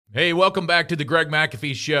Hey, welcome back to the Greg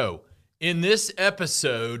McAfee Show. In this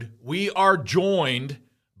episode, we are joined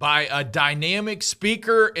by a dynamic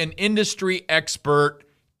speaker and industry expert,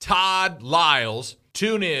 Todd Lyles.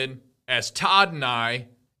 Tune in as Todd and I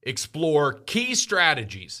explore key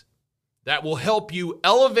strategies that will help you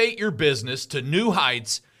elevate your business to new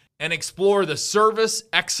heights and explore the service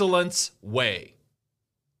excellence way.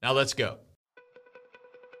 Now let's go.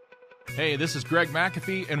 Hey, this is Greg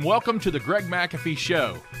McAfee, and welcome to the Greg McAfee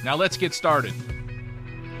Show. Now let's get started.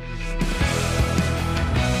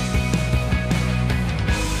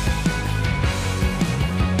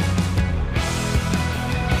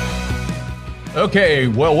 Okay,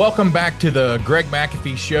 well, welcome back to the Greg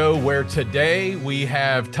McAfee Show, where today we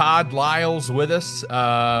have Todd Lyles with us.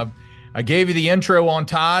 I gave you the intro on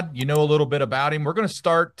Todd. You know a little bit about him. We're going to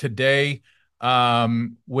start today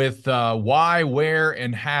with why, where,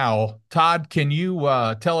 and how. Todd, can you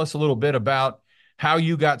tell us a little bit about how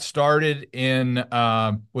you got started in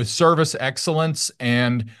with service excellence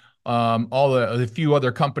and all the few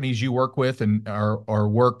other companies you work with and or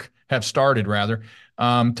work have started rather.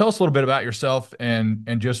 Tell us a little bit about yourself and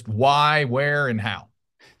just why, where, and how.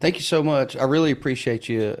 Thank you so much. I really appreciate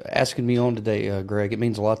you asking me on today, Greg. It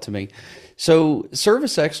means a lot to me. So,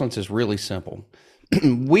 service excellence is really simple.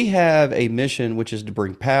 We have a mission which is to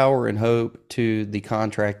bring power and hope to the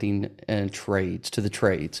contracting and trades, to the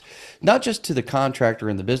trades, not just to the contractor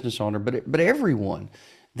and the business owner, but everyone,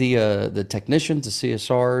 the technicians, the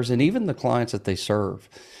CSRs, and even the clients that they serve.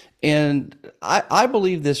 And I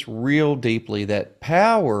believe this real deeply, that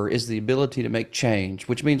power is the ability to make change,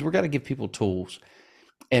 which means we've got to give people tools.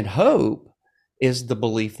 And hope is the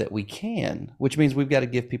belief that we can, which means we've got to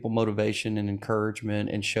give people motivation and encouragement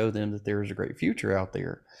and show them that there is a great future out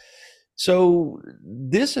there. So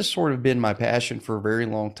this has sort of been my passion for a very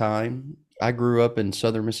long time. I grew up in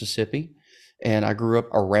southern Mississippi, and I grew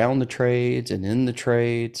up around the trades and in the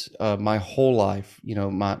trades my whole life. You know,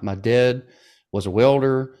 my dad was a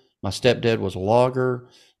welder. My stepdad was a logger.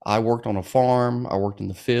 I worked on a farm. I worked in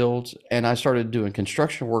the fields, and I started doing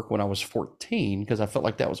construction work when I was 14 because I felt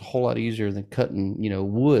like that was a whole lot easier than cutting,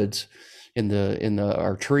 woods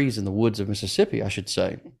or trees in the woods of Mississippi, I should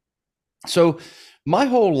say. So my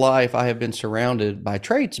whole life I have been surrounded by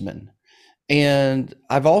tradesmen, and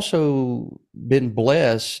I've also been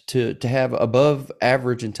blessed to have above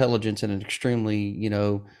average intelligence and an extremely,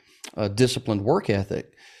 disciplined work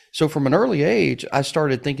ethic. So from an early age, I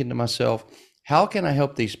started thinking to myself, how can I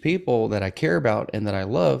help these people that I care about and that I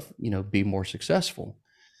love, be more successful?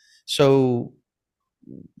 So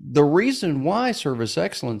the reason why service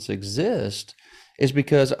excellence exists is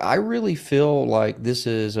because I really feel like this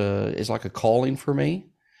is like a calling for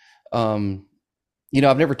me. I've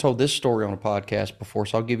never told this story on a podcast before,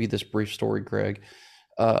 so I'll give you this brief story, Greg.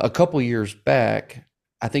 A couple years back,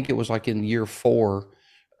 I think it was like in year 4,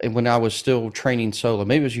 and when I was still training solo,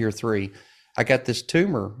 maybe it was year 3, I got this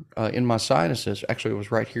tumor in my sinuses. Actually, it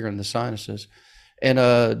was right here in the sinuses.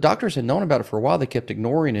 And doctors had known about it for a while. They kept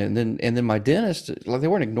ignoring it. And then my dentist, like, they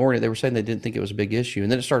weren't ignoring it. They were saying they didn't think it was a big issue.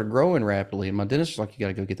 And then it started growing rapidly. And my dentist was like, you got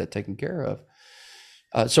to go get that taken care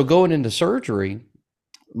of. So going into surgery,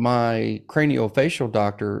 my craniofacial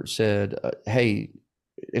doctor said, hey,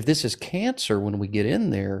 if this is cancer when we get in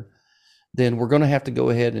there, then we're going to have to go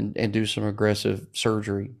ahead and do some aggressive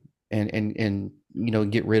surgery and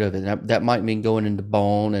get rid of it. That might mean going into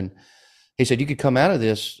bone. And he said, you could come out of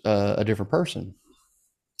this a different person.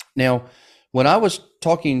 Now, when I was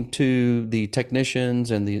talking to the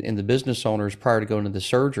technicians and the business owners prior to going into the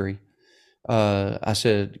surgery, I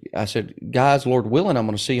said, guys, Lord willing, I'm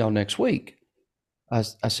going to see y'all next week.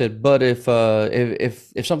 I said, but if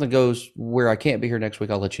something goes where I can't be here next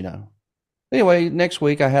week, I'll let you know. Anyway, next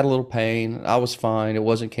week I had a little pain. I was fine. It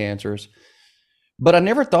wasn't cancerous. But I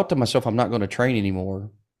never thought to myself, I'm not going to train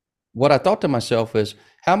anymore. What I thought to myself is,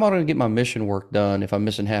 how am I going to get my mission work done if I'm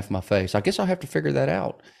missing half my face? I guess I'll have to figure that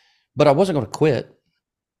out. But I wasn't going to quit.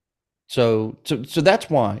 So that's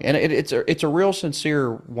why. And it's a real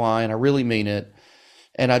sincere why, and I really mean it.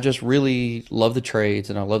 And I just really love the trades,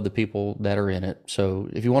 and I love the people that are in it. So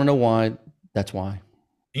if you want to know why, that's why.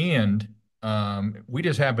 And we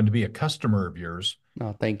just happened to be a customer of yours.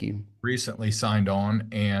 Oh, thank you. Recently signed on,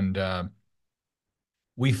 and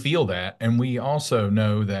we feel that, and we also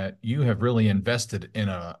know that you have really invested in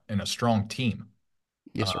a strong team.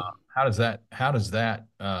 Yes, sir. How does that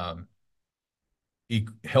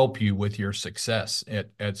help you with your success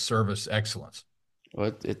at service excellence?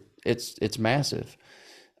 Well, it's massive.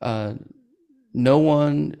 No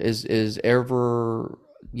one is ever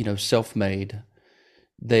self-made.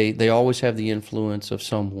 they always have the influence of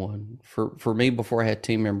someone. For me, before I had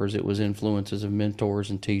team members, it was influences of mentors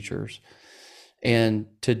and teachers. And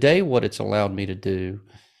today, what it's allowed me to do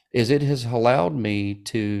is it has allowed me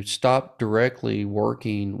to stop directly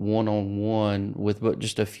working one on one with but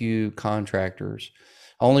just a few contractors.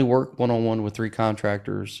 I only work one on one with three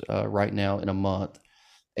contractors right now in a month,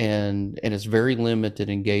 and it's very limited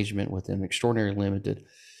engagement with them, extraordinarily limited.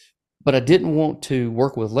 But I didn't want to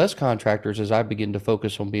work with less contractors as I began to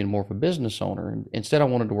focus on being more of a business owner. And instead, I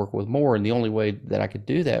wanted to work with more. And the only way that I could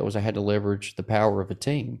do that was I had to leverage the power of a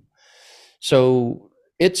team. So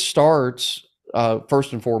it starts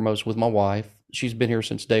first and foremost with my wife. She's been here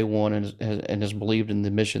since day one and has believed in the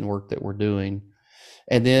mission work that we're doing.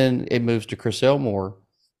 And then it moves to Chris Elmore.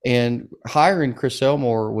 And hiring Chris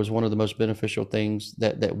Elmore was one of the most beneficial things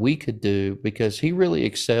that we could do because he really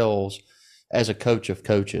excels as a coach of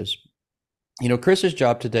coaches. You know, Chris's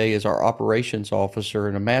job today is our operations officer,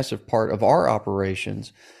 and a massive part of our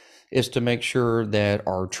operations is to make sure that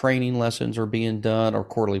our training lessons are being done, our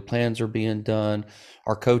quarterly plans are being done,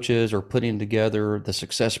 our coaches are putting together the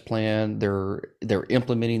success plan, they're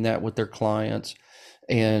implementing that with their clients.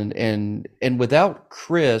 And without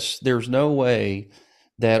Chris, there's no way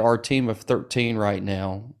that our team of 13 right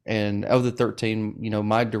now, and of the 13, you know,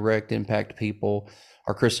 my direct impact people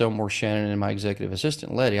are Chris Elmore, Shannon, and my executive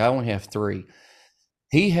assistant, Letty. I only have three.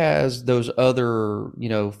 He has those other, you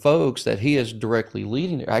know, folks that he is directly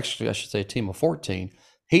leading. Actually, I should say a team of 14.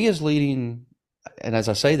 He is leading, and as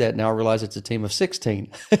I say that now, I realize it's a team of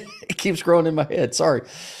 16. It keeps growing in my head. Sorry.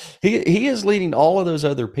 He is leading all of those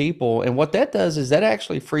other people. And what that does is that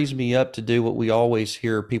actually frees me up to do what we always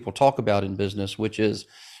hear people talk about in business, which is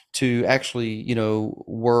to actually, you know,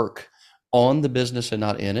 work on the business and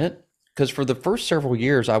not in it. Because for the first several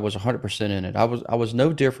years, I was 100% in it. I was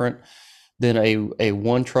no different than a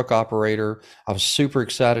one truck operator. I was super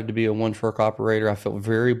excited to be a one truck operator. I felt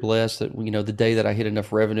very blessed that, you know, the day that I hit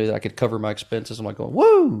enough revenue that I could cover my expenses, I'm like going,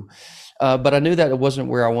 woo. But I knew that it wasn't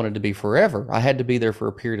where I wanted to be forever. I had to be there for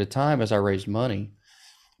a period of time as I raised money.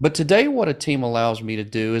 But today, what a team allows me to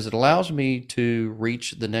do is it allows me to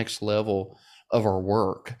reach the next level of our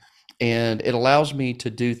work. And it allows me to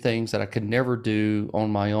do things that I could never do on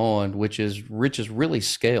my own, which is really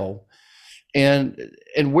scale. And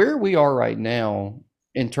where we are right now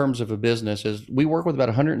in terms of a business is we work with about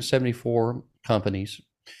 174 companies.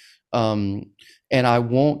 Um, and I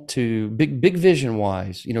want to big vision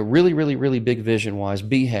wise, you know, really big vision wise,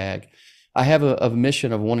 BHAG. I have a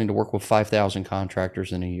mission of wanting to work with 5,000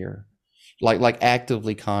 contractors in a year, like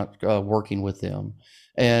actively working with them.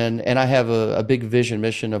 And I have a big vision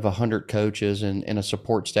mission of 100 coaches and a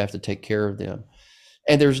support staff to take care of them.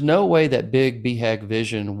 And there's no way that big BHAG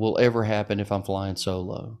vision will ever happen if I'm flying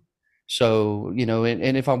solo. So, you know,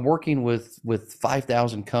 and if I'm working with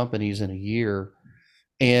 5,000 companies in a year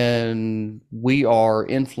and we are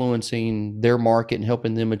influencing their market and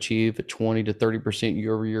helping them achieve a 20 to 30%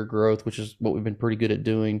 year over year growth, which is what we've been pretty good at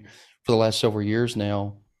doing for the last several years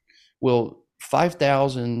now. Well,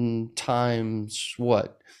 5,000 times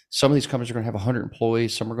what? Some of these companies are going to have 100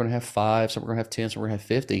 employees, some are going to have five, some are going to have 10, some are going to have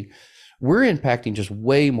 50. We're impacting just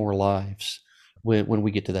way more lives when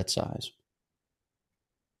we get to that size.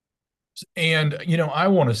 And, you know, I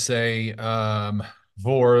want to say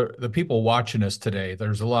for the people watching us today,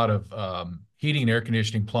 there's a lot of heating, air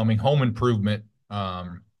conditioning, plumbing, home improvement,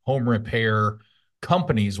 home repair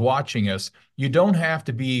companies watching us. You don't have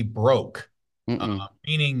to be broke, Mm-mm.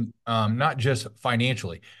 meaning not just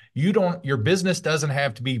financially. Your business doesn't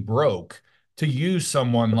have to be broke to use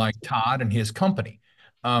someone like Todd and his company.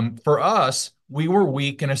 For us, we were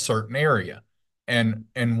weak in a certain area. And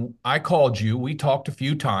I called you. We talked a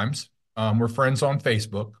few times. We're friends on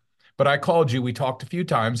Facebook, but I called you. We talked a few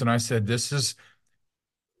times, and I said,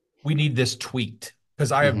 we need this tweaked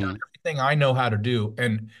because I have done Mm-hmm. everything I know how to do,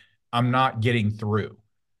 and I'm not getting through.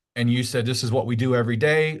 And you said, this is what we do every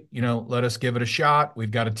day. You know, let us give it a shot.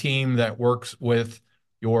 We've got a team that works with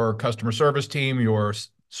your customer service team, your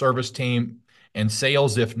service team, and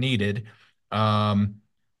sales if needed. Um,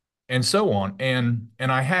 and so on. And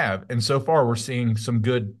I have. And so far, we're seeing some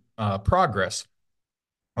good progress.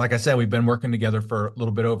 Like I said, we've been working together for a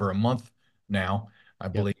little bit over a month now, I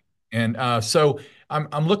Yep. believe. And so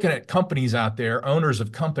I'm looking at companies out there, owners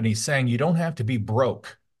of companies saying you don't have to be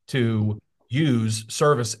broke to use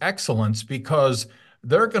service excellence because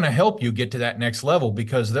they're going to help you get to that next level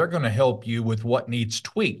because they're going to help you with what needs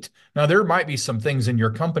tweaked. Now, there might be some things in your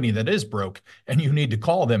company that is broke and you need to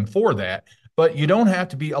call them for that, but you don't have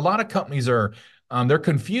to be. A lot of companies are, they're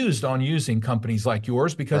confused on using companies like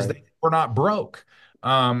yours because Right. they were not broke.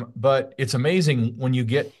 But it's amazing when you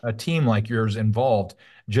get a team like yours involved.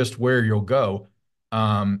 just where you'll go,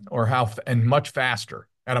 or and much faster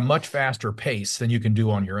at a much faster pace than you can do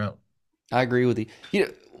on your own. I agree with you. You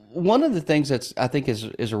know, one of the things that's I think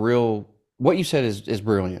is a real what you said is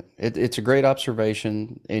brilliant. It's a great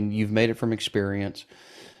observation, and you've made it from experience.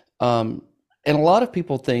 Um, and a lot of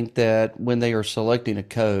people think that when they are selecting a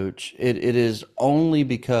coach, it is only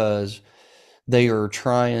because they are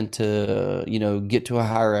trying to, get to a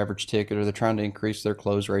higher average ticket, or they're trying to increase their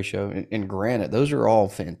close ratio. And granted, those are all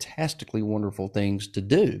fantastically wonderful things to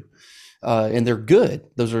do. And they're good.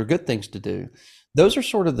 Those are good things to do. Those are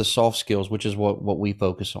sort of the soft skills, which is what we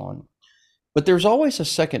focus on. But there's always a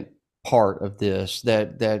second part of this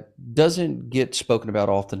that doesn't get spoken about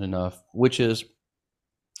often enough, which is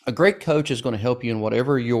a great coach is going to help you in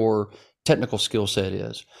whatever your technical skill set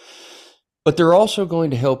is, but they're also going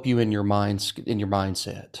to help you in your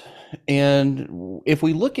mindset. And if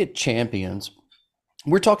we look at champions,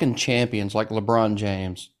 we're talking champions like LeBron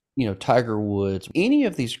James, Tiger Woods, any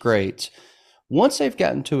of these greats. Once they've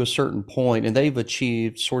gotten to a certain point and they've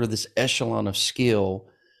achieved sort of this echelon of skill,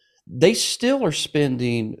 they still are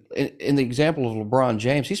spending, in the example of LeBron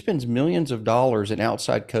James, he spends millions of dollars in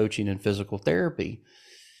outside coaching and physical therapy,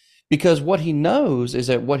 because what he knows is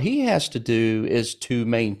that what he has to do is to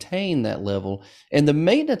maintain that level. And the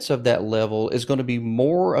maintenance of that level is going to be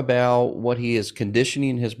more about what he is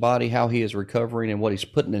conditioning his body, how he is recovering, and what he's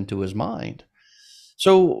putting into his mind.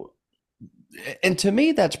 So, and to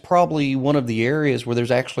me, that's probably one of the areas where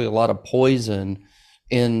there's actually a lot of poison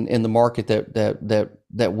in the market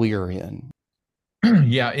that we are in.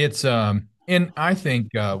 Yeah, it's and I think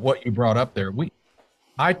what you brought up there, we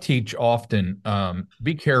I teach often,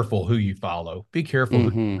 be careful who you follow. Be careful who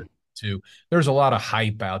you Mm-hmm. listen to. There's a lot of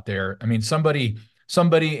hype out there. I mean, somebody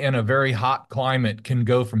in a very hot climate can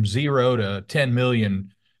go from 0 to 10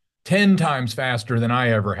 million 10 times faster than I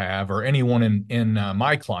ever have, or anyone in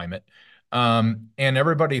my climate. And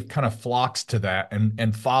everybody kind of flocks to that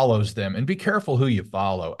and follows them. And be careful who you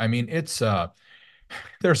follow. I mean, it's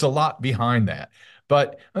there's a lot behind that.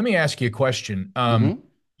 But let me ask you a question. Mm-hmm.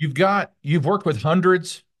 You've worked with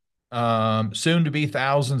hundreds, soon to be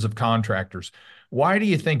thousands of contractors. Why do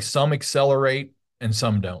you think some accelerate and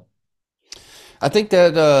some don't? I think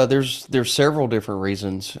that there's several different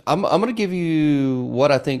reasons. I'm going to give you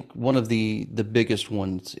what I think one of the biggest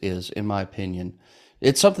ones is, in my opinion.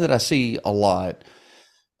 It's something that I see a lot.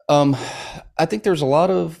 Um, I think there's a lot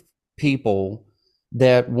of people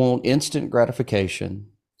that want instant gratification,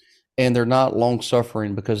 and they're not long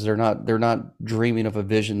suffering because they're not dreaming of a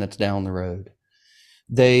vision that's down the road.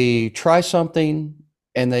 They try something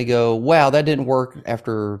and they go, "Wow, that didn't work,"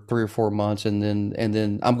 after 3 or 4 months, and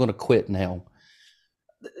then I'm going to quit now.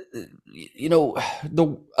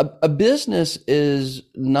 A business is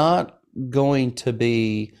not going to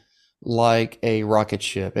be like a rocket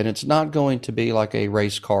ship, and it's not going to be like a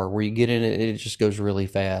race car where you get in it and it just goes really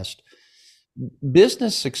fast.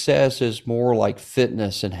 Business success is more like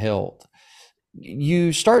fitness and health.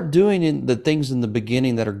 You start doing the things in the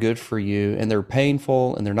beginning that are good for you, and they're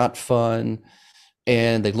painful and they're not fun,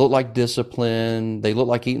 and they look like discipline, they look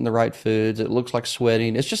like eating the right foods, it looks like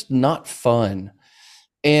sweating. It's just not fun.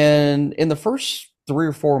 And in the first 3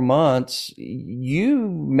 or 4 months, you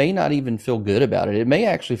may not even feel good about it. It may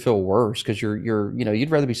actually feel worse because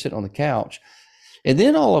you'd rather be sitting on the couch. And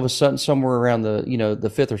then all of a sudden, somewhere around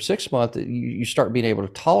the fifth or sixth month, you start being able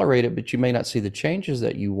to tolerate it, but you may not see the changes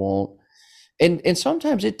that you want. And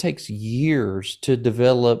sometimes it takes years to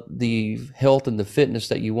develop the health and the fitness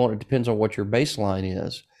that you want. It depends on what your baseline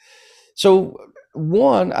is. So,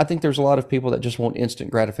 one, I think there's a lot of people that just want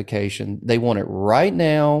instant gratification. They want it right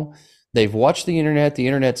now. They've watched the internet. The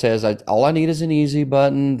internet says, all I need is an easy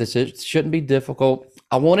button. It shouldn't be difficult.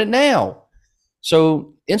 I want it now.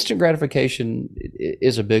 So instant gratification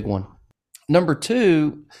is a big one. Number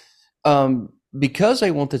two, because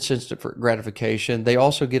they want this instant gratification, they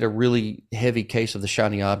also get a really heavy case of the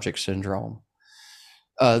shiny object syndrome.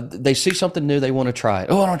 They see something new, they want to try it.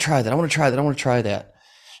 Oh, I want to try that. I want to try that. I want to try that.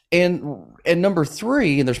 And number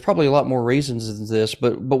three, and there's probably a lot more reasons than this,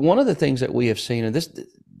 but one of the things that we have seen, and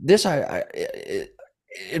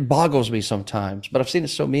it boggles me sometimes, but I've seen it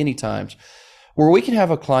so many times, where we can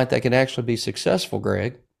have a client that can actually be successful,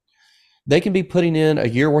 Greg. They can be putting in a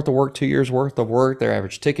year worth of work, 2 years worth of work, their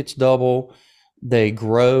average tickets double, they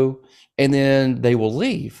grow, and then they will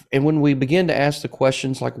leave. And when we begin to ask the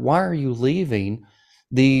questions like, why are you leaving?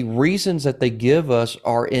 The reasons that they give us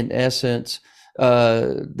are, in essence,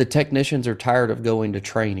 the technicians are tired of going to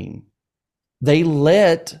training. They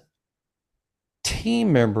let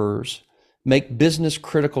team members make business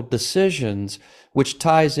critical decisions, which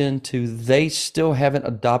ties into they still haven't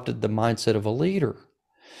adopted the mindset of a leader.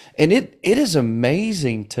 And it is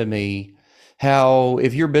amazing to me how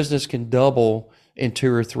if your business can double in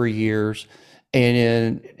 2 or 3 years,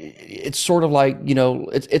 and it's sort of like,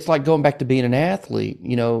 it's like going back to being an athlete.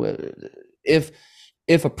 If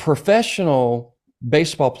if a professional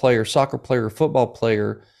baseball player, soccer player, football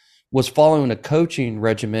player was following a coaching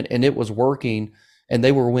regimen and it was working and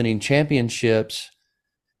they were winning championships,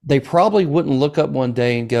 they probably wouldn't look up one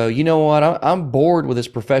day and go, you know what, I'm bored with this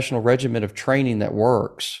professional regimen of training that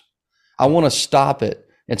works. I want to stop it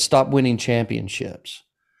and stop winning championships.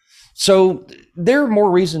 So there are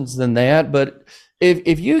more reasons than that, but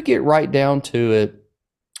if you get right down to it,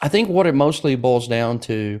 I think what it mostly boils down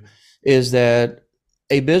to is that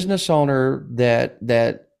a business owner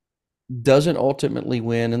that doesn't ultimately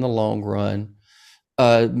win in the long run,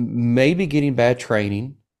 may be getting bad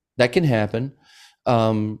training. That can happen.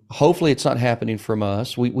 Hopefully, it's not happening from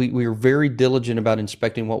us. We are very diligent about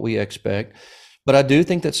inspecting what we expect, but I do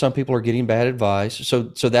think that some people are getting bad advice. So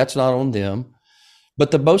that's not on them. But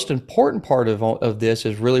the most important part of this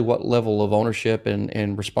is really what level of ownership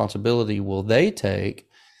and responsibility will they take,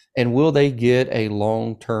 and will they get a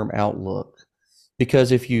long-term outlook?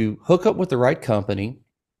 Because if you hook up with the right company,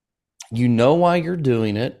 you know why you're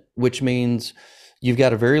doing it, which means you've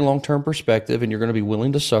got a very long-term perspective and you're going to be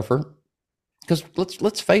willing to suffer. Because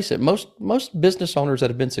let's face it, most business owners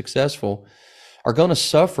that have been successful are going to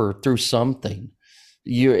suffer through something.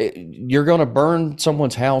 You're going to burn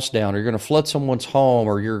someone's house down, or you're going to flood someone's home,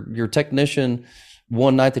 or your technician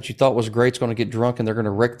one night that you thought was great is going to get drunk and they're going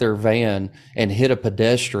to wreck their van and hit a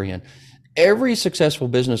pedestrian. Every successful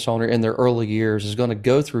business owner in their early years is going to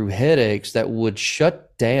go through headaches that would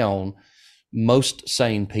shut down most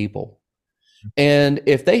sane people. And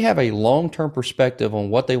if they have a long-term perspective on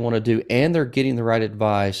what they want to do and they're getting the right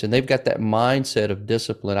advice and they've got that mindset of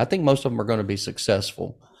discipline, I think most of them are going to be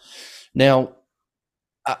successful. Now,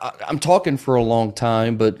 I'm talking for a long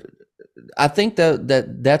time, but I think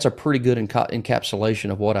that's a pretty good encapsulation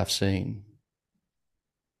of what I've seen.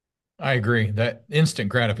 I agree that instant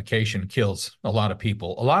gratification kills a lot of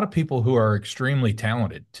people. A lot of people who are extremely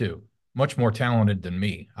talented too, much more talented than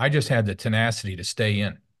me. I just had the tenacity to stay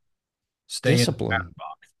in the Discipline. batting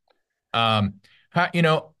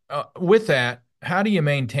box. With that, how do you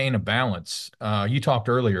maintain a balance? You talked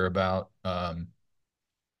earlier about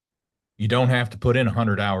you don't have to put in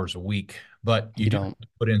 100 hours a week, but you You do have don't. to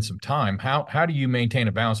put in some time. How do you maintain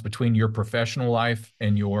a balance between your professional life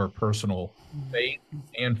and your personal faith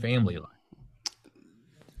and family life?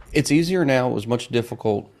 It's easier now. It was much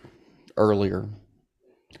difficult earlier.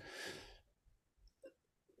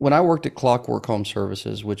 When I worked at Clockwork Home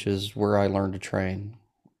Services, which is where I learned to train,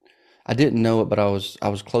 I didn't know it, but I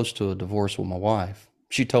was close to a divorce with my wife.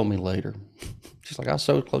 She told me later. She's like, I was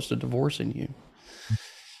so close to divorcing you.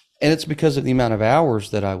 And it's because of the amount of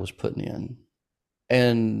hours that I was putting in.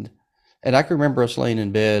 And and I can remember us laying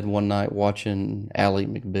in bed one night watching Ally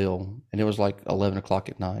McBeal, and it was like 11 o'clock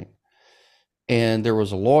at night. And there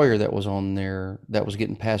was a lawyer that was on there that was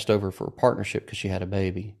getting passed over for a partnership because she had a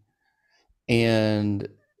baby. And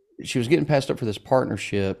she was getting passed up for this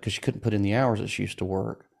partnership because she couldn't put in the hours that she used to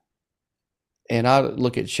work. And I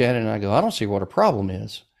look at Shannon and I go, I don't see what her problem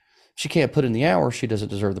is. She can't put in the hours. She doesn't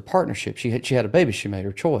deserve the partnership. She had a baby. She made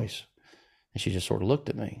her choice. And she just sort of looked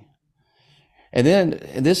at me. And then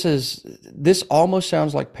this almost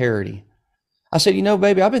sounds like parody. I said,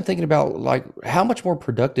 baby, I've been thinking about like how much more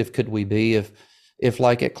productive could we be if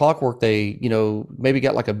like at Clockwork they, maybe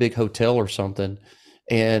got like a big hotel or something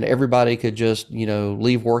and everybody could just,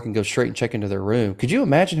 leave work and go straight and check into their room. Could you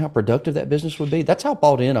imagine how productive that business would be? That's how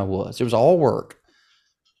bought in I was. It was all work.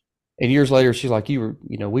 And years later, she's like, we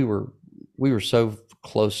were so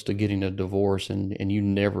close to getting a divorce and you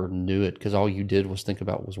never knew it because all you did was think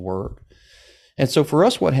about was work. And so for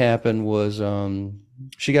us, what happened was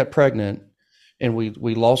she got pregnant and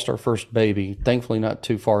we lost our first baby. Thankfully, not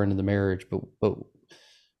too far into the marriage,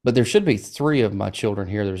 but there should be three of my children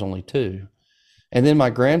here. There's only two. And then my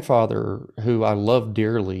grandfather, who I love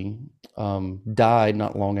dearly, died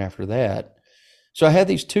not long after that. So I had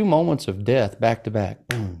these two moments of death back to back,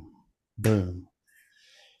 boom, boom.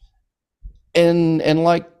 And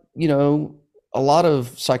like, a lot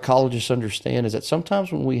of psychologists understand is that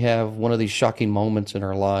sometimes when we have one of these shocking moments in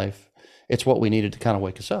our life, it's what we needed to kind of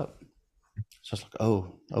wake us up. So it's like,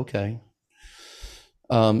 oh, okay.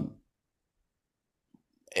 Um,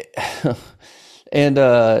 and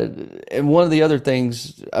one of the other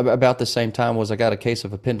things about the same time was I got a case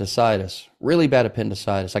of appendicitis, really bad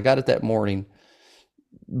appendicitis. I got it that morning.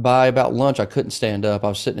 By about lunch, I couldn't stand up. I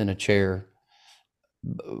was sitting in a chair,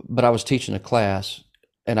 but I was teaching a class,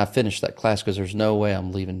 and I finished that class because there's no way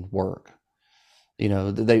I'm leaving work.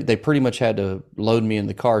 They pretty much had to load me in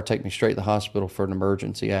the car, take me straight to the hospital for an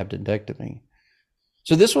emergency appendectomy.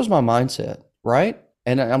 So this was my mindset, right?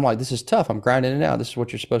 And I'm like, this is tough. I'm grinding it out. This is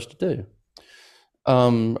what you're supposed to do.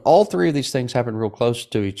 All three of these things happened real close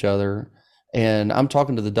to each other. And I'm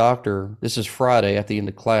talking to the doctor. This is Friday at the end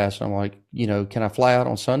of class. And I'm like, can I fly out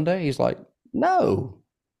on Sunday? He's like, no,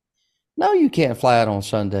 no, you can't fly out on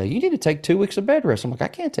Sunday. You need to take 2 weeks of bed rest. I'm like, I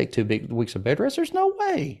can't take 2 weeks of bed rest. There's no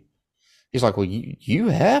way. He's like, well, you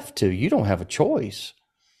have to. You don't have a choice.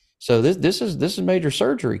 So this is major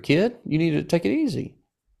surgery, kid. You need to take it easy.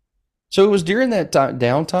 So it was during that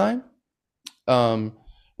downtime, um,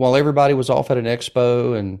 while everybody was off at an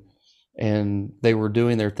expo and they were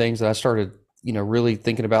doing their things, that I started, really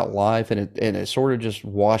thinking about life, and it sort of just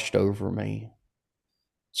washed over me.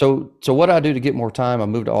 So what I do to get more time, I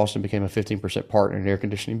moved to Austin, became a 15% partner in the air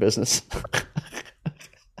conditioning business.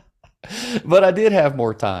 But I did have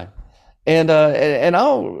more time. And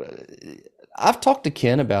I've talked to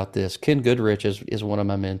Ken about this. Ken Goodrich is one of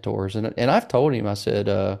my mentors, and I've told him, I said,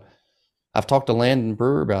 I've talked to Landon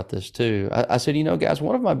Brewer about this too. I said, guys,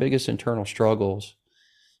 one of my biggest internal struggles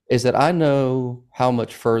is that I know how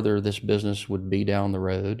much further this business would be down the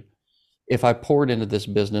road if I poured into this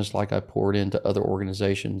business like I poured into other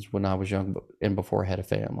organizations when I was young and before I had a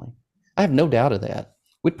family. I have no doubt of that.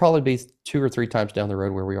 We'd probably be 2 or 3 times down the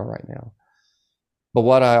road where we are right now. But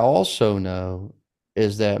what I also know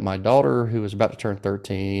is that my daughter, who is about to turn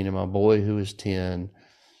 13, and my boy, who is 10,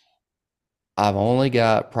 I've only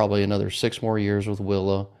got probably another 6 more years with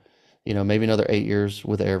Willa, maybe another 8 years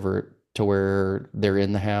with Everett, to where they're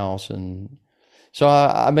in the house. And so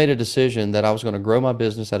I made a decision that I was going to grow my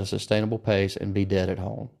business at a sustainable pace and be dead at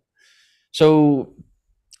home. So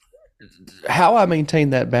how I maintain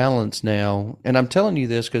that balance now, and I'm telling you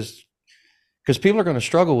this because people are going to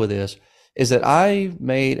struggle with this, is that I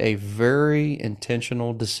made a very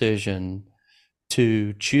intentional decision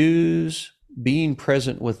to choose being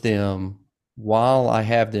present with them while I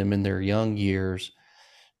have them in their young years,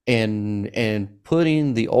 and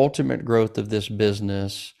putting the ultimate growth of this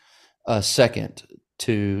business second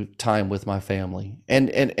to time with my family.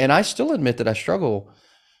 And I still admit that I struggle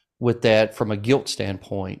with that from a guilt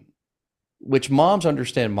standpoint, which moms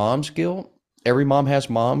understand mom's guilt. Every mom has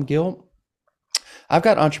mom guilt. I've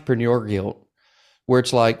got entrepreneur guilt, where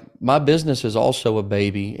it's like my business is also a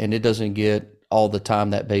baby and it doesn't get all the time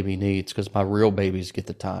that baby needs, because my real babies get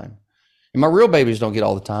the time. And my real babies don't get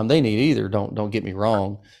all the time they need either. Don't get me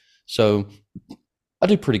wrong. So I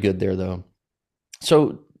do pretty good there though.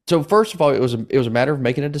 So first of all, it was a matter of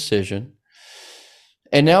making a decision.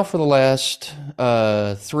 And now for the last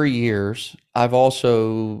 3 years, I've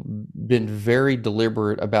also been very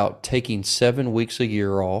deliberate about taking 7 weeks a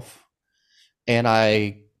year off. And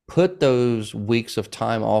I put those weeks of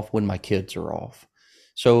time off when my kids are off.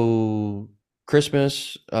 So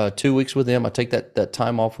Christmas, 2 weeks with them. I take that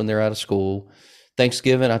time off when they're out of school.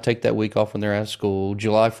 Thanksgiving, I take that week off when they're out of school.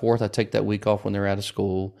 July 4th, I take that week off when they're out of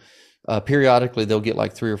school. Periodically, they'll get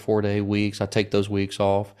like 3 or 4 day weeks. I take those weeks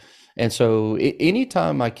off. And so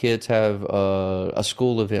anytime my kids have a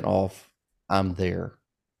school event off, I'm there.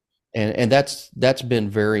 And that's been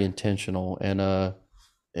very intentional.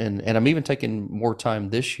 And I'm even taking more time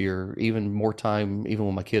this year, even more time even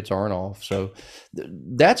when my kids aren't off. So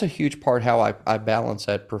that's a huge part how I balance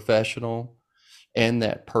that professional and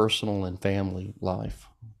that personal and family life.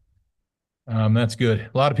 That's good.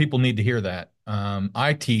 A lot of people need to hear that.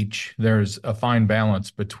 I teach there's a fine balance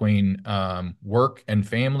between work and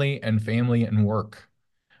family and work,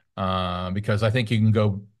 because I think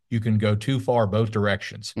you can go too far both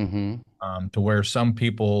directions, Hmm. to where some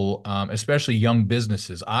people, especially young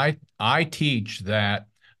businesses, I teach that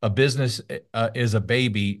a business is a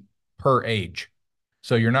baby per age.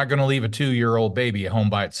 So you're not going to leave a 2-year old baby at home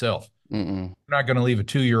by itself. Mm-mm. Not going to leave a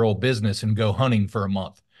 2-year old business and go hunting for a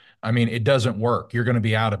month. I mean, it doesn't work. You're going to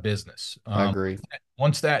be out of business. I agree.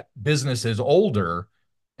 Once that business is older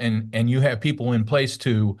and you have people in place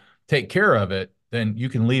to take care of it, then you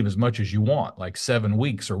can leave as much as you want, like 7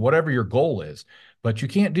 weeks or whatever your goal is. But you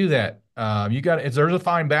can't do that. There's a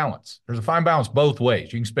fine balance. There's a fine balance both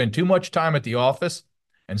ways. You can spend too much time at the office,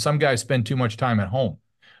 and some guys spend too much time at home.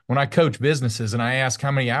 When I coach businesses and I ask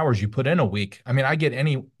how many hours you put in a week, I mean, I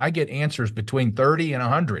get answers between 30 and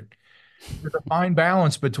 100. There's a fine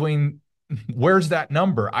balance between where's that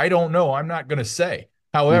number? I don't know. I'm not going to say.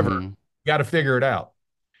 However, Hmm. got to figure it out.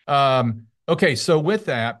 Okay, so with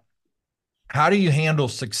that, how do you handle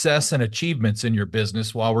success and achievements in your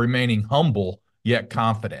business while remaining humble yet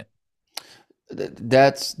confident?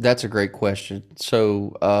 That's a great question.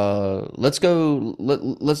 So let's go.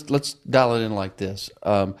 Let's dial it in like this.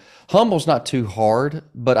 Humble's not too hard,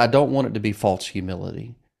 but I don't want it to be false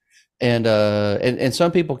humility. And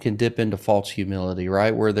some people can dip into false humility,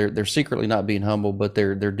 right? Where they're secretly not being humble, but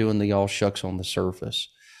they're doing the all shucks on the surface.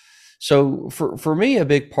 So for me, a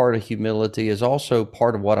big part of humility is also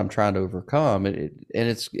part of what I'm trying to overcome. And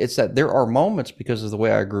it's that there are moments, because of the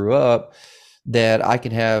way I grew up, that I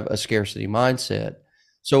can have a scarcity mindset.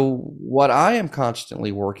 So what I am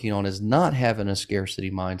constantly working on is not having a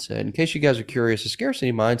scarcity mindset. In case you guys are curious, a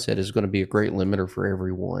scarcity mindset is going to be a great limiter for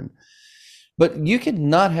everyone. But you can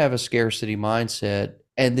not have a scarcity mindset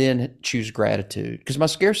and then choose gratitude. Because my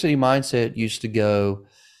scarcity mindset used to go,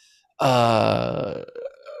 uh,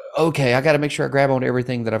 okay, I got to make sure I grab on to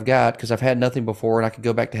everything that I've got because I've had nothing before and I could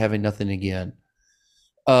go back to having nothing again.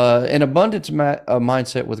 An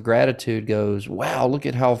mindset with gratitude goes, wow, look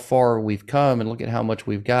at how far we've come and look at how much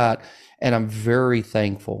we've got. And I'm very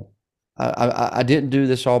thankful. I didn't do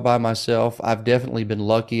this all by myself. I've definitely been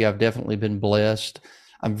lucky. I've definitely been blessed.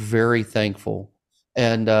 I'm very thankful.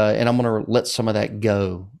 And I'm going to let some of that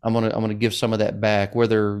go. I'm going to give some of that back,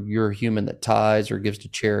 whether you're a human that tithes or gives to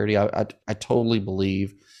charity. I totally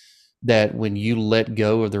believe that when you let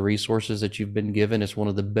go of the resources that you've been given, it's one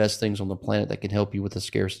of the best things on the planet that can help you with a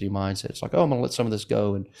scarcity mindset. It's like, oh, I'm going to let some of this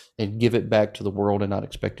go and give it back to the world and not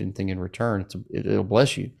expect anything in return. It'll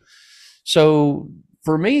bless you. So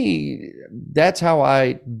for me, that's how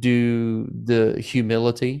I do the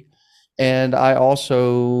humility. And I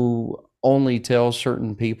also only tell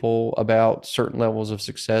certain people about certain levels of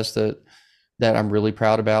success that I'm really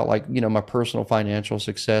proud about. Like, my personal financial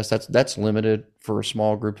success, that's limited for a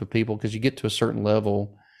small group of people because you get to a certain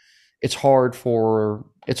level, it's hard for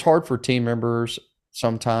team members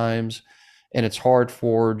sometimes, and it's hard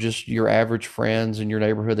for just your average friends in your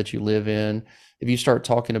neighborhood that you live in. If you start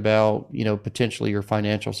talking about, potentially your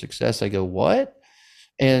financial success, they go, "What?"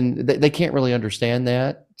 And they can't really understand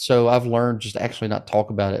that. So I've learned just to actually not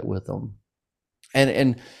talk about it with them. And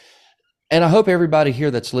and and I hope everybody here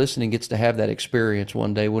that's listening gets to have that experience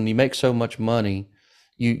one day. When you make so much money,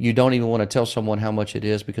 you don't even want to tell someone how much it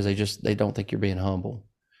is because they don't think you're being humble.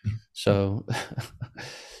 So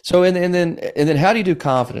so and then how do you do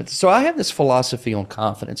confidence? So I have this philosophy on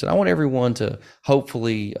confidence, and I want everyone to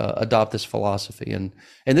hopefully adopt this philosophy. And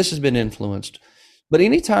this has been influenced. But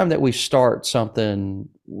anytime that we start something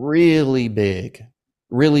really big,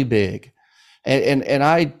 and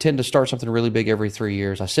I tend to start something really big every 3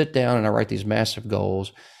 years. I sit down and I write these massive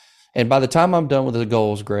goals. And by the time I'm done with the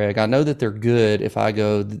goals, Greg, I know that they're good if I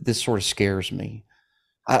go, this sort of scares me.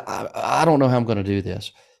 I don't know how I'm going to do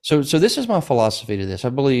this. So this is my philosophy to this. I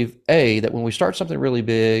believe, A, that when we start something really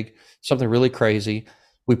big, something really crazy,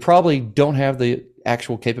 we probably don't have the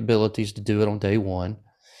actual capabilities to do it on day one.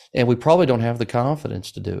 And we probably don't have the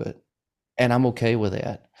confidence to do it. And I'm okay with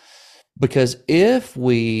that. Because if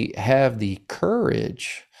we have the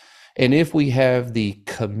courage and if we have the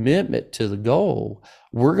commitment to the goal,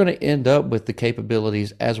 we're going to end up with the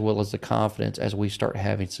capabilities as well as the confidence as we start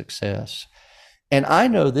having success. And I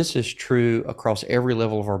know this is true across every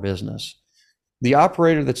level of our business. The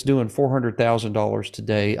operator that's doing $400,000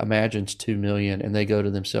 today imagines 2 million and they go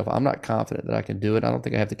to themselves, I'm not confident that I can do it. I don't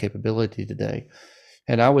think I have the capability today.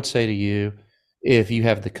 And I would say to you, if you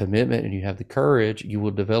have the commitment and you have the courage, you will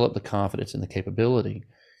develop the confidence and the capability.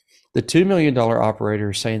 The $2 million operator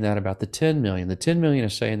is saying that about the 10 million. The 10 million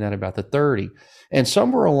is saying that about the 30. And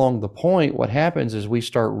somewhere along the point, what happens is we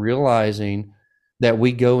start realizing that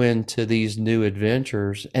we go into these new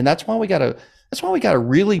adventures. And that's why we gotta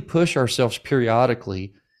really push ourselves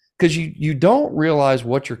periodically, because you don't realize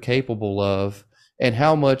what you're capable of and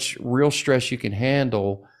how much real stress you can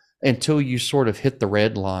handle until you sort of hit the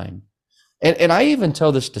red line. And I even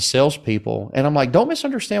tell this to salespeople, and I'm like, don't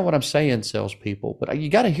misunderstand what I'm saying, salespeople, but you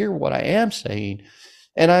got to hear what I am saying.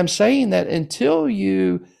 And I'm saying that until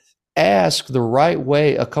you ask the right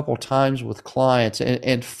way a couple times with clients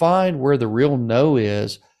and find where the real no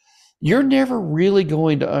is, you're never really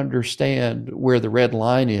going to understand where the red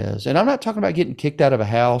line is. And I'm not talking about getting kicked out of a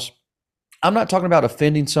house. I'm not talking about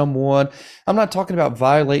offending someone. I'm not talking about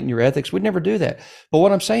violating your ethics. We'd never do that. But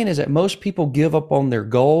what I'm saying is that most people give up on their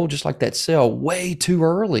goal, just like that sale, way too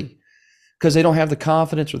early because they don't have the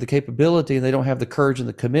confidence or the capability and they don't have the courage and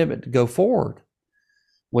the commitment to go forward.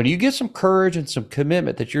 When you get some courage and some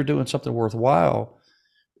commitment that you're doing something worthwhile,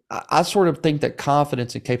 I sort of think that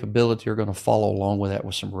confidence and capability are going to follow along with that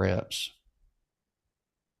with some reps.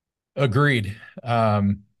 Agreed.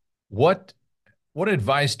 What what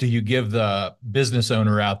advice do you give the business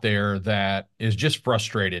owner out there that is just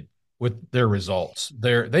frustrated with their results.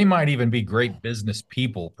 They might even be great business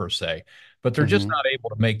people per se, but they're just Hmm. not able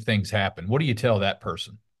to make things happen. What do you tell that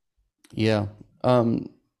person? Yeah. Um,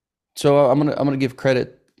 so I'm gonna give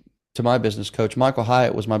credit to my business coach. Michael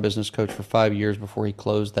Hyatt was my business coach for 5 years before he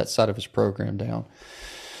closed that side of his program down.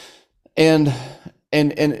 And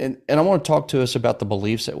and I want to talk to us about the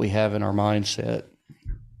beliefs that we have in our mindset.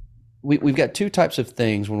 We've got two types of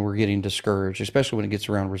things when we're getting discouraged, especially when it gets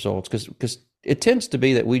around results, because it tends to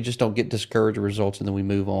be that we just don't get discouraged with results and then we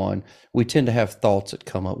move on. We tend to have thoughts that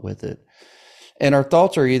come up with it. And our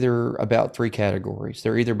thoughts are either about three categories.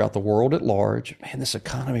 They're either about the world at large. Man, this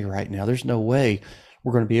economy right now, there's no way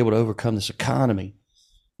we're going to be able to overcome this economy.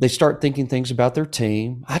 They start thinking things about their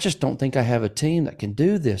team. I just don't think I have a team that can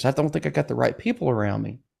do this. I don't think I got the right people around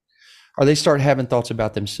me. Or they start having thoughts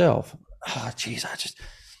about themselves. Oh, geez,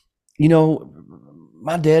 you know,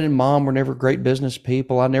 my dad and mom were never great business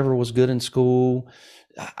people. I never was good in school.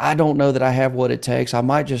 I don't know that I have what it takes. I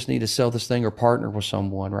might just need to sell this thing or partner with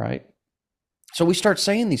someone, right? So we start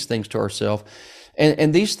saying these things to ourselves,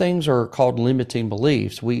 and these things are called limiting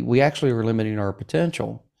beliefs. We actually are limiting our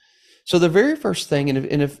potential. So the very first thing,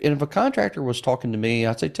 and if a contractor was talking to me,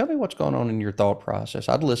 I'd say, "Tell me what's going on in your thought process."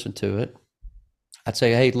 I'd listen to it. I'd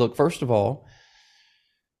say, "Hey, look, first of all,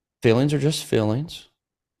 feelings are just feelings.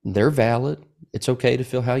 They're valid. It's okay to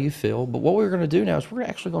feel how you feel. But what we're going to do now is we're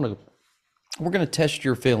going to test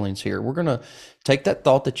your feelings here. We're going to take that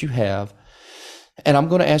thought that you have, and I'm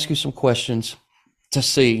going to ask you some questions to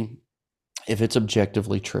see if it's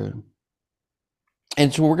objectively true.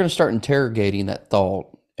 And so we're going to start interrogating that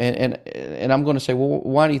thought. And I'm going to say, well,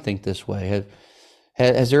 why do you think this way?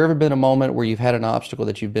 Has there ever been a moment where you've had an obstacle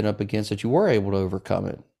that you've been up against that you were able to overcome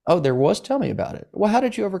it? Oh, there was. Tell me about it. Well, how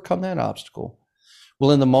did you overcome that obstacle? Well,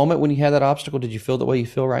 in the moment when you had that obstacle, did you feel the way you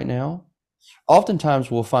feel right now? Oftentimes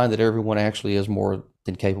we'll find that everyone actually is more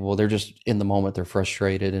than capable. They're just in the moment, they're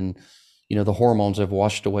frustrated, and the hormones have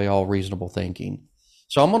washed away all reasonable thinking.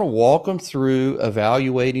 So I'm going to walk them through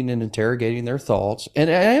evaluating and interrogating their thoughts. And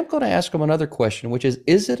I am going to ask them another question, which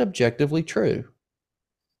is it objectively true?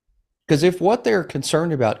 Because if what they're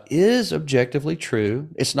concerned about is objectively true,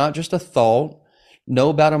 it's not just a thought. No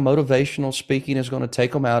about a motivational speaking is going to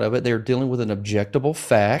take them out of it. They're dealing with an objectable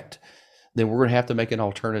fact. Then we're going to have to make an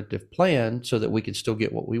alternative plan so that we can still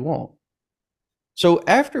get what we want. So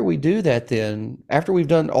after we do that, then after we've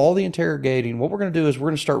done all the interrogating, what we're going to do is we're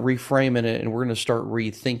going to start reframing it, and we're going to start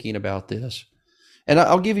rethinking about this. And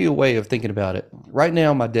I'll give you a way of thinking about it. Right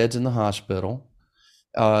now, my dad's in the hospital,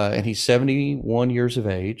 and he's 71 years of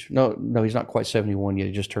age. No, he's not quite 71 yet.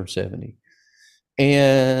 He just turned 70.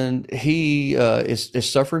 And he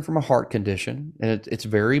is suffering from a heart condition, and it's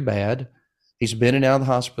very bad. He's been in and out of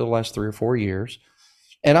the hospital the last 3 or 4 years.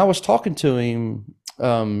 And I was talking to him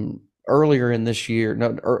earlier in this year,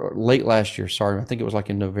 no, late last year, sorry. I think it was like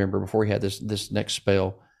in November before he had this next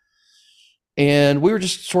spell. And we were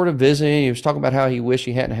just sort of visiting. He was talking about how he wished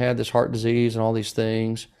he hadn't had this heart disease and all these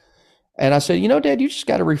things. And I said, Dad, you just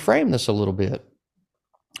got to reframe this a little bit.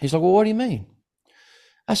 He's like, well, what do you mean?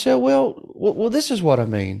 I said, well, this is what I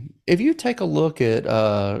mean. If you take a look at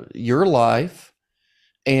your life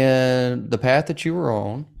and the path that you were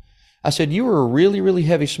on, I said, you were a really, really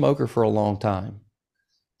heavy smoker for a long time.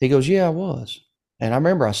 He goes, yeah, I was. And I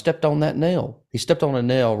remember I stepped on that nail. He stepped on a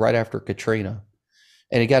nail right after Katrina,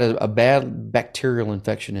 and he got a bad bacterial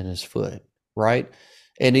infection in his foot, right?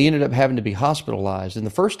 And he ended up having to be hospitalized. And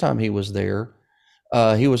the first time he was there,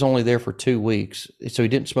 he was only there for 2 weeks. So he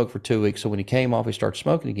didn't smoke for 2 weeks. So when he came off, he started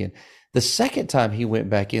smoking again. The second time he went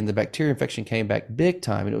back in, the bacterial infection came back big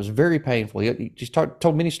time, and it was very painful. He just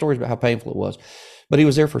told many stories about how painful it was. But he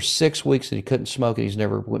was there for 6 weeks, and he couldn't smoke, and he's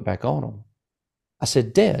never went back on them. I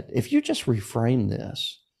said, Dad, if you just reframe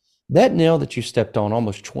this, that nail that you stepped on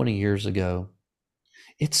almost 20 years ago,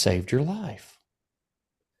 it saved your life.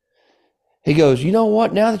 He goes, you know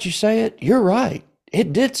what? Now that you say it, you're right.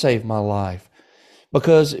 It did save my life.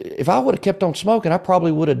 Because if I would have kept on smoking, I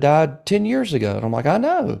probably would have died 10 years ago. And I'm like, I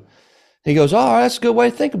know. He goes, oh, that's a good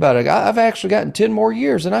way to think about it. I've actually gotten 10 more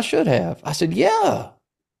years than I should have. I said, yeah,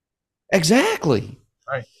 exactly.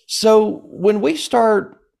 Right. So when we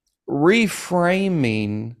start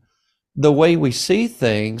reframing the way we see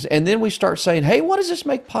things, and then we start saying, hey, what does this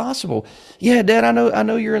make possible? Yeah, Dad, I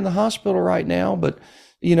know you're in the hospital right now, but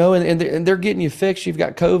and they're getting you fixed. You've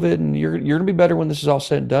got COVID, and you're going to be better when this is all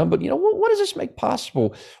said and done. But what does this make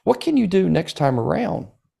possible? What can you do next time around?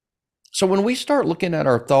 So when we start looking at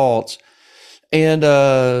our thoughts, and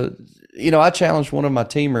I challenged one of my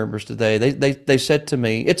team members today. They said to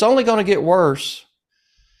me, "It's only going to get worse."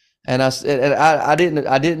 And I said, I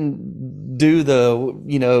didn't do the,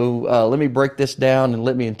 let me break this down and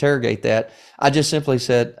let me interrogate that. I just simply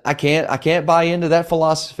said, I can't buy into that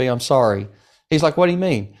philosophy. I'm sorry. He's like, what do you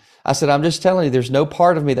mean? I said, I'm just telling you, there's no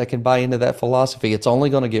part of me that can buy into that philosophy. It's only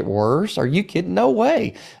going to get worse. Are you kidding? No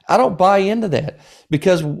way. I don't buy into that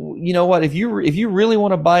because you know what? If you really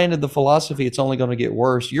want to buy into the philosophy, it's only going to get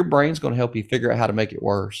worse. Your brain's going to help you figure out how to make it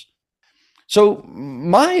worse. So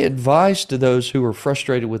my advice to those who are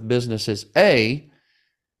frustrated with business is A,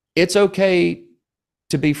 it's okay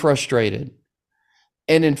to be frustrated.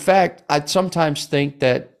 And in fact, I sometimes think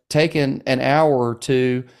that taking an hour or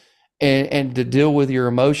two and to deal with your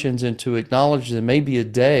emotions and to acknowledge that maybe a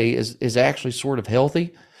day is actually sort of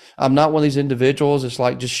healthy. I'm not one of these individuals. It's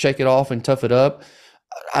like just shake it off and tough it up.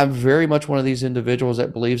 I'm very much one of these individuals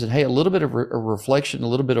that believes that, hey, a little bit of a reflection, a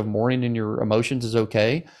little bit of mourning in your emotions is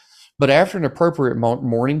okay. But after an appropriate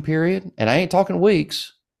mourning period, and I ain't talking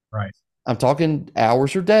weeks, Right. I'm talking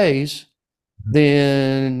hours or days,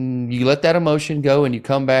 then you let that emotion go and you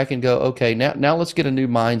come back and go, okay, now let's get a new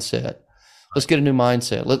mindset. Let's get a new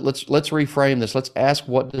mindset. Let's reframe this. Let's ask,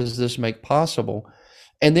 what does this make possible?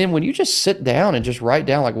 And then when you just sit down and just write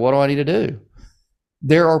down, like, what do I need to do?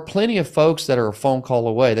 There are plenty of folks that are a phone call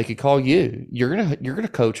away. They could call you. You're gonna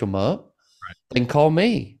coach them up. Right. They can call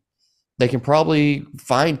me. They can probably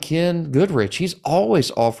find Ken Goodrich. He's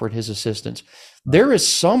always offered his assistance. Right. There is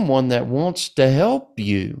someone that wants to help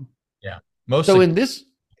you. Yeah. So Mostly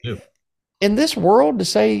do. in this world, to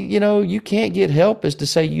say, you can't get help is to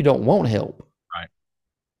say you don't want help. Right.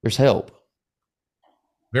 There's help.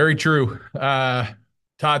 Very true.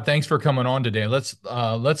 Todd, thanks for coming on today. Let's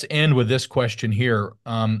end with this question here.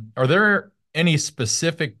 Are there any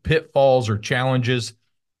specific pitfalls or challenges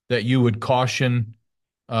that you would caution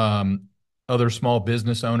um, other small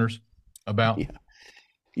business owners about? Yeah.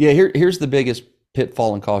 Yeah. Here's the biggest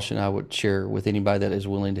pitfall and caution I would share with anybody that is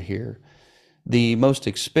willing to hear. The most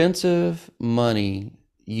expensive money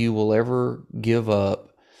you will ever give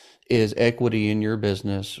up is equity in your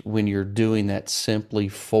business when you're doing that simply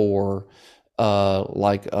for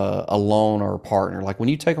like a loan or a partner. Like when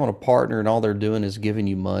you take on a partner and all they're doing is giving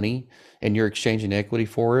you money and you're exchanging equity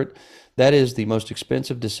for it, that is the most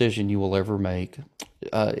expensive decision you will ever make.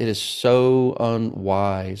 It is so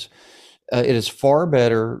unwise. It is far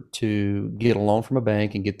better to get a loan from a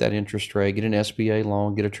bank and get that interest rate, get an SBA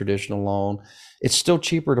loan, get a traditional loan. It's still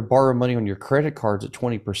cheaper to borrow money on your credit cards at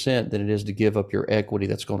 20% than it is to give up your equity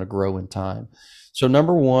that's going to grow in time. So,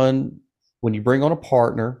 number one, when you bring on a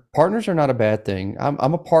partner, partners are not a bad thing.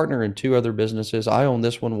 I'm a partner in two other businesses. I own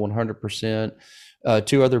this one 100%.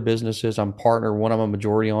 Two other businesses, I'm partner. One, I'm a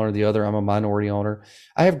majority owner. The other, I'm a minority owner.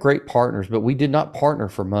 I have great partners, but we did not partner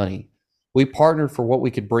for money. We partnered for what we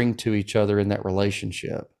could bring to each other in that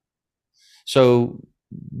relationship. So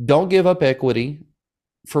don't give up equity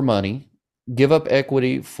for money. Give up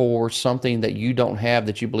equity for something that you don't have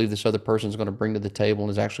that you believe this other person is going to bring to the table and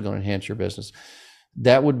is actually going to enhance your business.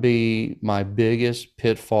 That would be my biggest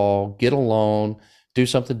pitfall. Get a loan, do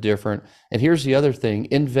something different. And here's the other thing,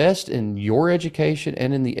 invest in your education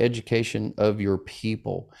and in the education of your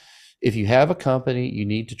people. If you have a company, you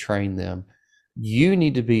need to train them. You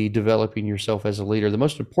need to be developing yourself as a leader. The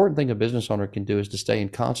most important thing a business owner can do is to stay in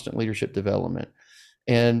constant leadership development.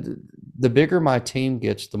 And the bigger my team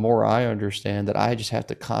gets, the more I understand that I just have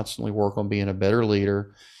to constantly work on being a better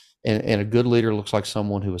leader. And a good leader looks like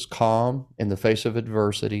someone who is calm in the face of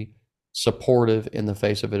adversity, supportive in the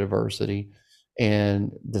face of adversity,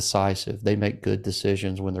 and decisive. They make good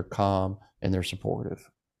decisions when they're calm and they're supportive.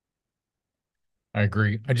 I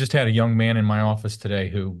agree. I just had a young man in my office today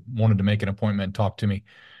who wanted to make an appointment and talk to me.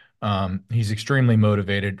 He's extremely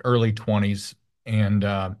motivated, early 20s,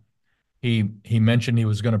 and he mentioned he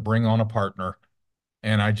was going to bring on a partner,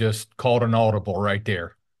 and I just called an audible right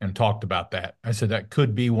there and talked about that. I said that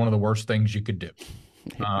could be one of the worst things you could do.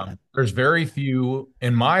 Amen. There's very few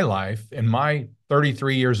in my life, in my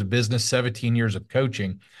 33 years of business, 17 years of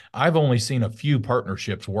coaching, I've only seen a few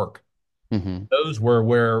partnerships work. Mm-hmm. Those were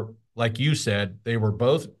where, like you said, you were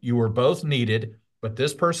both needed, but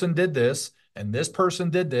this person did this and this person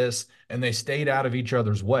did this, and they stayed out of each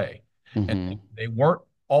other's way. And Mm-hmm. they weren't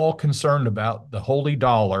all concerned about the holy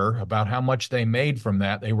dollar, about how much they made from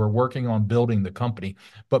that. They were working on building the company.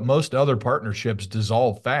 But most other partnerships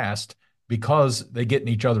dissolve fast because they get in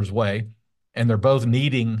each other's way and they're both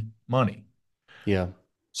needing money. Yeah.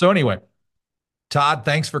 So, anyway, Todd,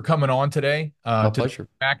 thanks for coming on today My to the pleasure.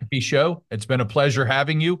 McAfee Show. It's been a pleasure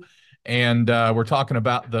having you. And we're talking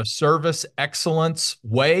about the service excellence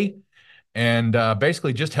way and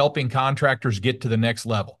basically just helping contractors get to the next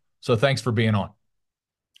level. So thanks for being on.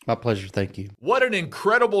 My pleasure. Thank you. What an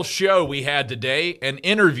incredible show we had today, an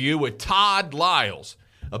interview with Todd Lyles.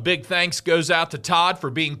 A big thanks goes out to Todd for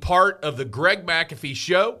being part of the Greg McAfee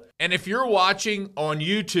Show. And if you're watching on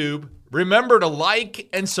YouTube, remember to like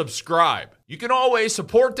and subscribe. You can always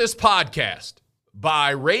support this podcast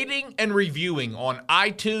by rating and reviewing on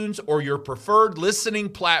iTunes or your preferred listening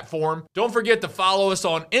platform. Don't forget to follow us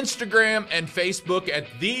on Instagram and Facebook at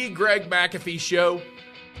The Greg McAfee Show.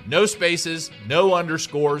 No spaces, no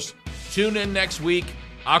underscores. Tune in next week.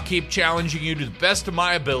 I'll keep challenging you to the best of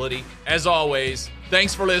my ability. As always,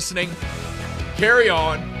 thanks for listening. Carry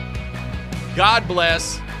on. God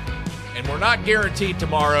bless. And we're not guaranteed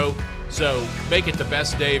tomorrow, so make it the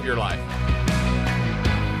best day of your life.